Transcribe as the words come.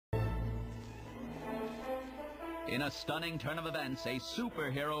In a stunning turn of events, a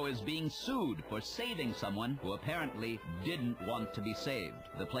superhero is being sued for saving someone who apparently didn't want to be saved.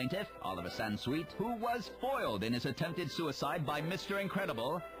 The plaintiff, Oliver Sansweet, who was foiled in his attempted suicide by Mr.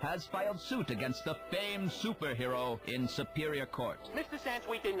 Incredible, has filed suit against the famed superhero in Superior Court. Mr.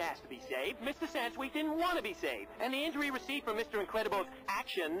 Sansweet didn't ask to be saved. Mr. Sansweet didn't want to be saved. And the injury received from Mr. Incredible's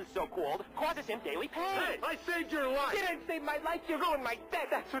actions, so-called, causes him daily pain. Hey, I saved your life! You didn't save my life, you ruined my death.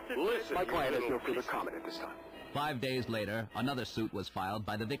 That's what Listen, my client has no further comment at this time. 5 days later, another suit was filed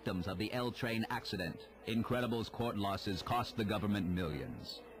by the victims of the L train accident. Incredible's court losses cost the government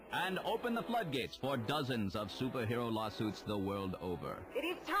millions. And open the floodgates for dozens of superhero lawsuits the world over. It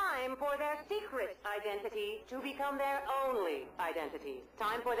is time for their secret identity to become their only identity.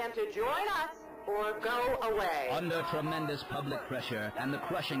 Time for them to join us or go away. Under tremendous public pressure and the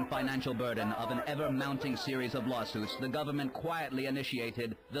crushing financial burden of an ever-mounting series of lawsuits, the government quietly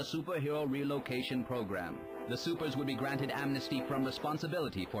initiated the Superhero Relocation Program. The supers would be granted amnesty from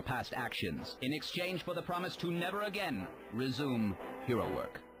responsibility for past actions, in exchange for the promise to never again resume hero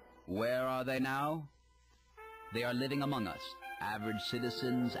work. Where are they now? They are living among us, average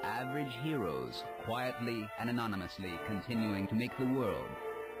citizens, average heroes, quietly and anonymously continuing to make the world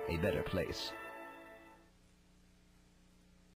a better place.